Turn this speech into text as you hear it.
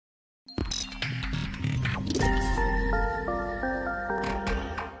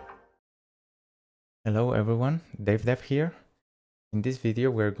Hello everyone, DaveDev here. In this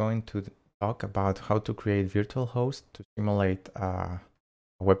video we're going to talk about how to create virtual hosts to simulate a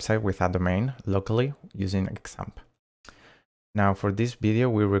website with a domain locally using XAMPP. Now for this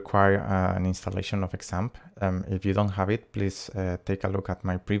video we require an installation of XAMPP. If you don't have it, please take a look at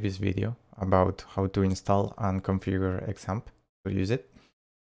my previous video about how to install and configure XAMPP to use it.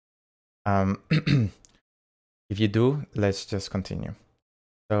 If you do, let's just continue.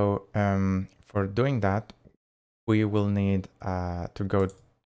 So for doing that, we will need to go to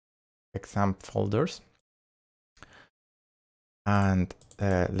XAMPP folders and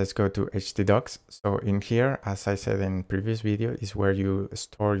let's go to htdocs. So in here, as I said in previous video, is where you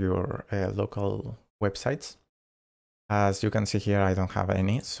store your local websites. As you can see here, I don't have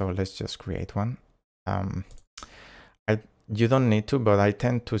any, so let's just create one. You don't need to, but I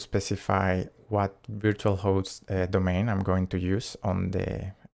tend to specify what virtual host domain I'm going to use on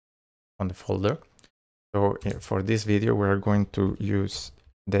the folder. So for this video, we're going to use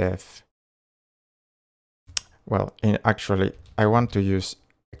dev. Well, actually, I want to use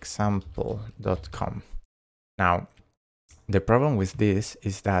example.com. Now, the problem with this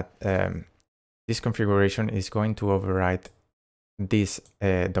is that this configuration is going to override this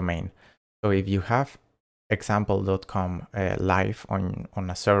domain. So if you have example.com live on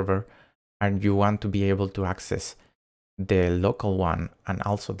a server and you want to be able to access the local one and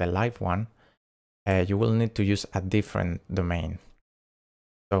also the live one, you will need to use a different domain.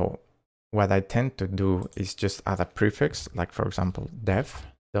 So what I tend to do is just add a prefix, like for example,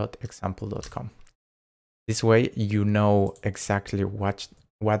 dev.example.com. This way you know exactly what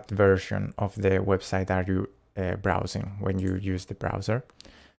version of the website are you browsing when you use the browser.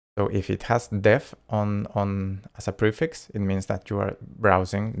 So if it has dev on as a prefix, it means that you are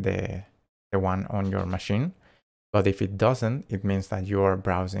browsing the one on your machine. But if it doesn't, it means that you are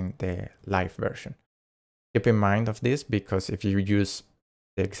browsing the live version. Keep in mind of this, because if you use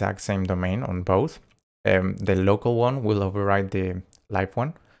the exact same domain on both, the local one will override the live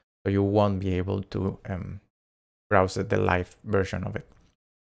one, so you won't be able to browse the live version of it.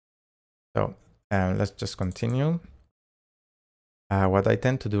 So let's just continue. What I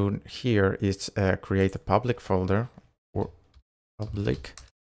tend to do here is create a public folder, or public.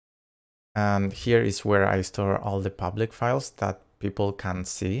 And here is where I store all the public files that people can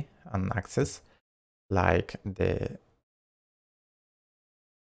see and access, like the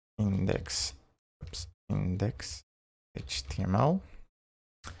index HTML.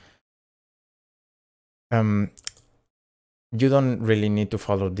 You don't really need to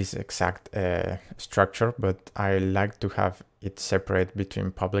follow this exact structure, but I like to have it separate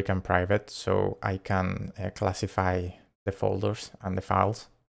between public and private, so I can classify the folders and the files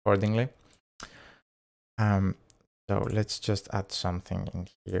accordingly. So let's just add something in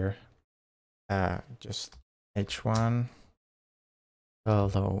here. Just h1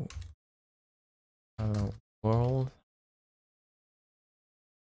 hello world,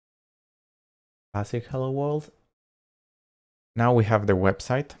 classic hello world. Now we have the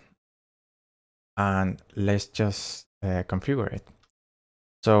website, and let's just configure it.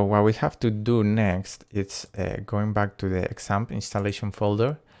 So what we have to do next is going back to the XAMPP installation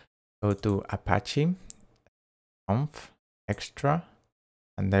folder, go to Apache, conf, extra,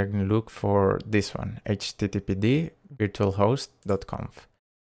 and then look for this one, httpd virtualhost.conf.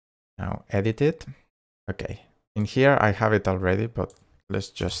 Now edit it. Okay, in here I have it already, but let's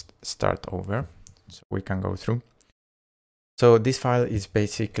just start over so we can go through. So this file is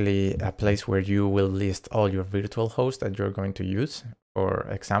basically a place where you will list all your virtual hosts that you're going to use for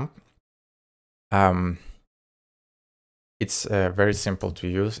XAMPP. It's very simple to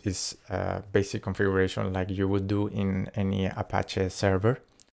use. It's a basic configuration like you would do in any Apache server.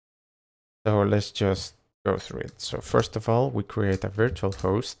 So let's just go through it. So first of all, we create a virtual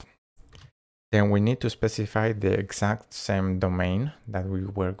host. Then we need to specify the exact same domain that we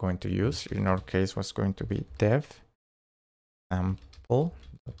were going to use. In our case, was going to be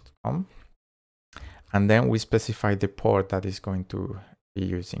dev.example.com. And then we specify the port that is going to be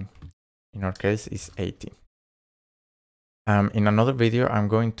using. In our case, is 80. In another video, I'm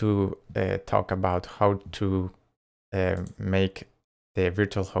going to talk about how to make the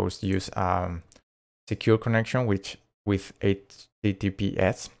virtual host use secure connection with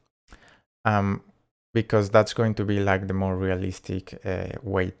HTTPS, because that's going to be like the more realistic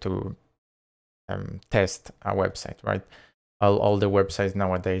way to test a website, right? All the websites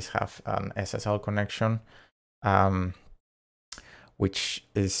nowadays have an SSL connection, which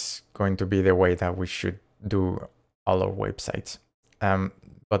is going to be the way that we should do all our websites.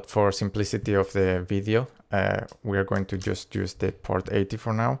 But for simplicity of the video, we are going to just use the port 80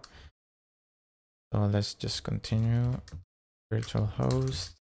 for now. So let's just continue. Virtual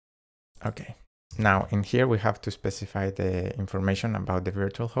host. Okay. Now in here we have to specify the information about the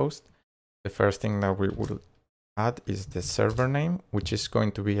virtual host. The first thing that we will add is the server name, which is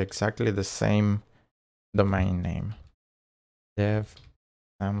going to be exactly the same domain name,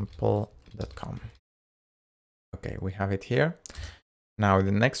 DaveDev.com. Okay, we have it here. Now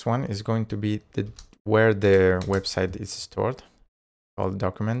the next one is going to be where the website is stored, called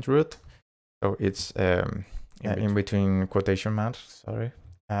document root. So it's in between quotation marks, sorry.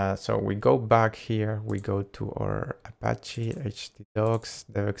 So we go back here, we go to our Apache, htdocs,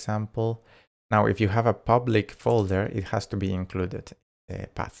 dev example. Now, if you have a public folder, it has to be included, the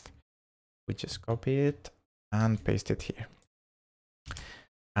path. We just copy it and paste it here.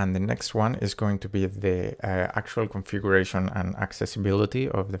 And the next one is going to be the actual configuration and accessibility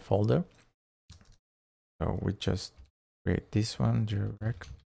of the folder. So we just create this one,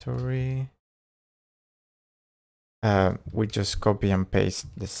 directory. We just copy and paste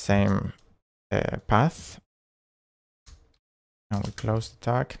the same path. And we close the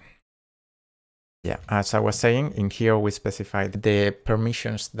tag. Yeah, as I was saying, in here we specified the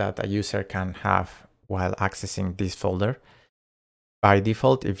permissions that a user can have while accessing this folder. By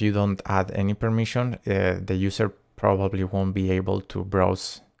default, if you don't add any permission, the user probably won't be able to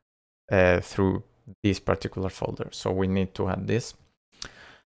browse through this particular folder. So we need to add this.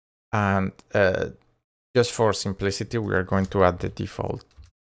 And just for simplicity, we are going to add the default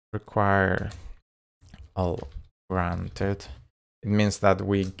require all granted. It means that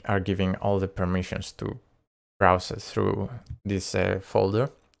we are giving all the permissions to browse through this folder,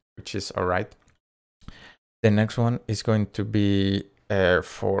 which is all right. The next one is going to be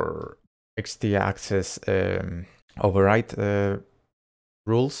for XT-access override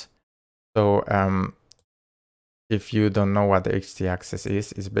rules. So if you don't know what the XT-access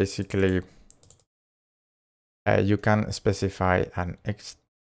is, it's basically you can specify an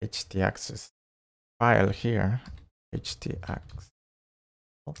XT-access file here, XT-access,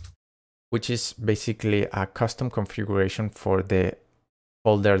 which is basically a custom configuration for the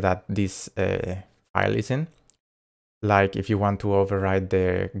folder that this file is in. Like if you want to override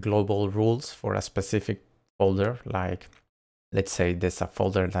the global rules for a specific folder, like let's say there's a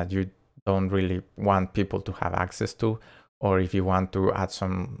folder that you don't really want people to have access to, or if you want to add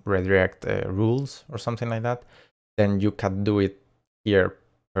some redirect rules or something like that, then you can do it here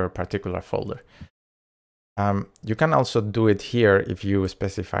per particular folder. You can also do it here if you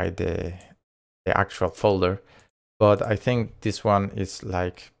specify the actual folder, but I think this one is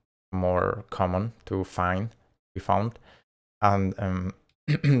like more common to be found, and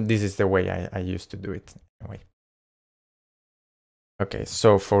this is the way I used to do it anyway. Okay,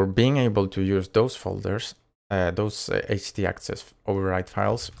 so for being able to use those folders, those ht-access override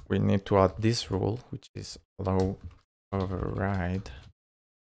files, we need to add this rule, which is allow override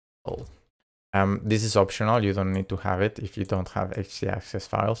all. This is optional. You don't need to have it if you don't have ht-access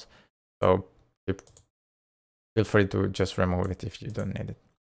files. So feel free to just remove it if you don't need it.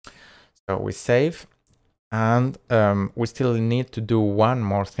 So we save, and we still need to do one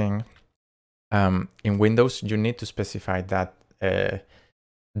more thing. In Windows, you need to specify that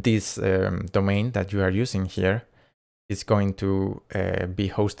this domain that you are using here is going to be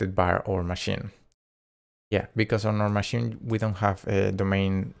hosted by our machine. Yeah, because on our machine, we don't have a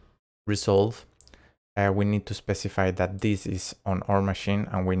domain resolve. We need to specify that this is on our machine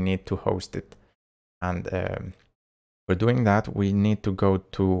and we need to host it. And for doing that, we need to go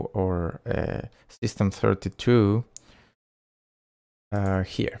to our system32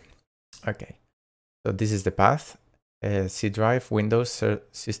 here. Okay, so this is the path. C drive, Windows,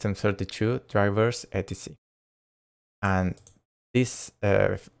 system32, drivers, etc. And this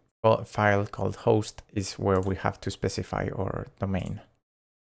file called host is where we have to specify our domain.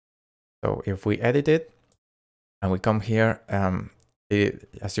 So if we edit it and we come here,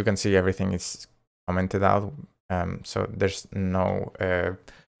 as you can see, everything is commented out. So there's no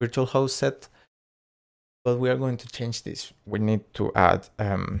virtual host set, but we are going to change this. We need to add,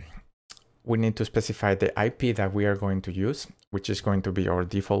 we need to specify the IP that we are going to use, which is going to be our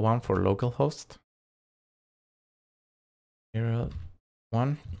default one for localhost.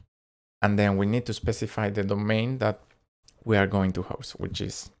 0.1. And then we need to specify the domain that we are going to host, which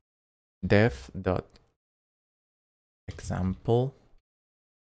is dev.example.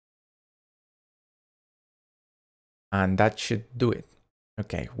 And that should do it.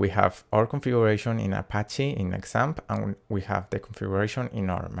 Okay, we have our configuration in Apache in XAMPP, and we have the configuration in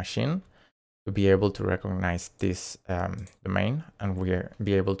our machine to be able to recognize this domain, and we'll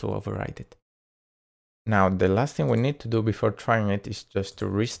be able to override it. Now, the last thing we need to do before trying it is just to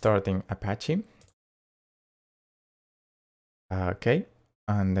restart in Apache. Okay,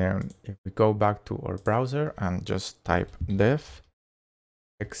 and then if we go back to our browser and just type dev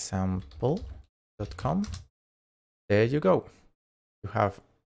example.com, there you go. You have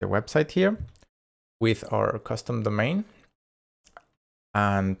the website here with our custom domain,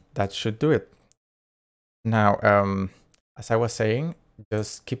 and that should do it. Now, as I was saying,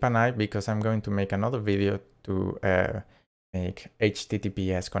 just keep an eye because I'm going to make another video to make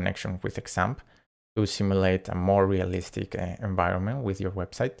HTTPS connection with XAMPP to simulate a more realistic environment with your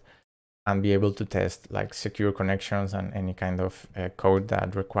website and be able to test like secure connections and any kind of code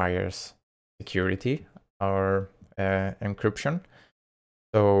that requires security or encryption.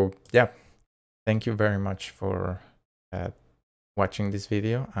 So yeah, thank you very much for watching this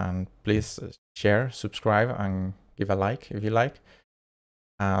video, and please share, subscribe, and give a like if you like,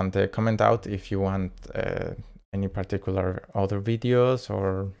 and comment out if you want any particular other videos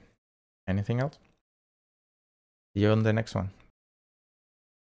or anything else. See you on the next one.